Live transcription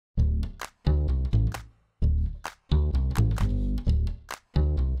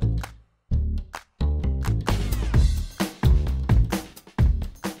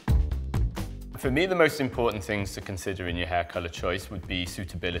For me, the most important things to consider in your hair color choice would be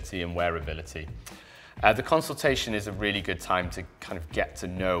suitability and wearability. The consultation is a really good time to kind of get to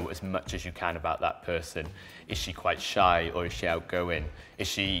know as much as you can about that person. Is she quite shy or is she outgoing? Is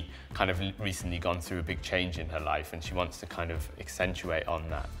she kind of recently gone through a big change in her life and she wants to kind of accentuate on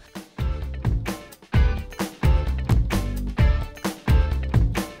that?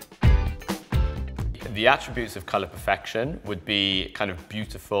 The attributes of color perfection would be kind of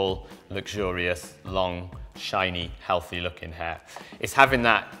beautiful, luxurious, long, shiny, healthy looking hair. It's having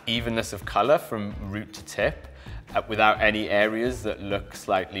that evenness of color from root to tip without any areas that look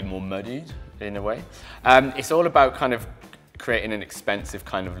slightly more muddied in a way. It's all about kind of creating an expensive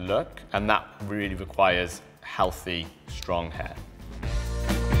kind of look, and that really requires healthy, strong hair.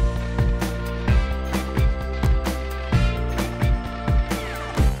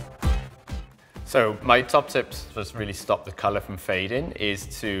 So my top tips to really stop the colour from fading is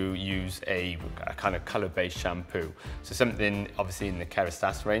to use a kind of colour-based shampoo. So something obviously in the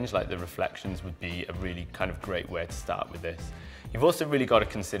Kerastase range, like the Reflections, would be a really kind of great way to start with this. You've also really got to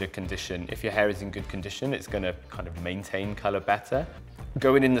consider condition. If your hair is in good condition, it's going to kind of maintain colour better.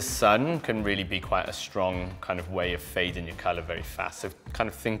 Going in the sun can really be quite a strong kind of way of fading your colour very fast. So kind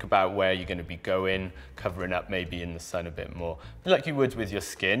of think about where you're going to be going, covering up maybe in the sun a bit more. Like you would with your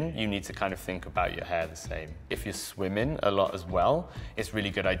skin, you need to kind of think about your hair the same. If you're swimming a lot as well, it's a really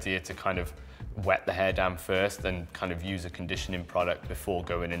good idea to kind of wet the hair down first and kind of use a conditioning product before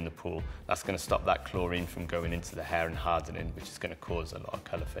going in the pool. That's going to stop that chlorine from going into the hair and hardening, which is going to cause a lot of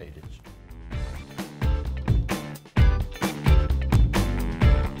colour fadage.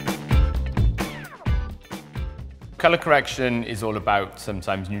 Color correction is all about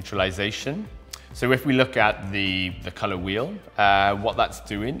sometimes neutralization. So if we look at the color wheel, what that's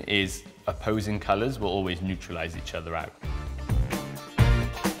doing is opposing colors will always neutralize each other out.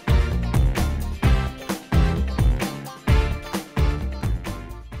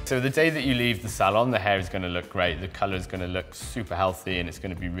 So the day that you leave the salon, the hair is going to look great, the color is going to look super healthy, and it's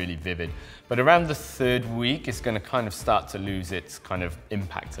going to be really vivid. But around the third week, it's going to kind of start to lose its kind of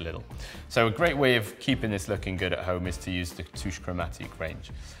impact a little. So a great way of keeping this looking good at home is to use the Touche Chromatique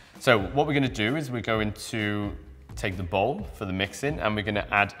range. So what we're going to do is we're going to take the bowl for the mixing, and we're going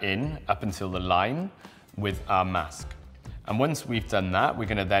to add in up until the line with our mask. And once we've done that, we're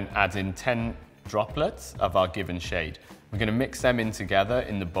going to then add in 10 droplets of our given shade. We're going to mix them in together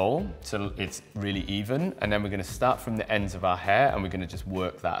in the bowl till it's really even, and then we're going to start from the ends of our hair and we're going to just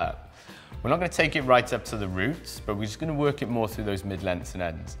work that up. We're not going to take it right up to the roots, but we're just going to work it more through those mid-lengths and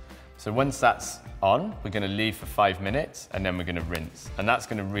ends. So once that's on, we're going to leave for 5 minutes and then we're going to rinse. And that's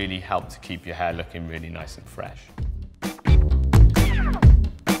going to really help to keep your hair looking really nice and fresh.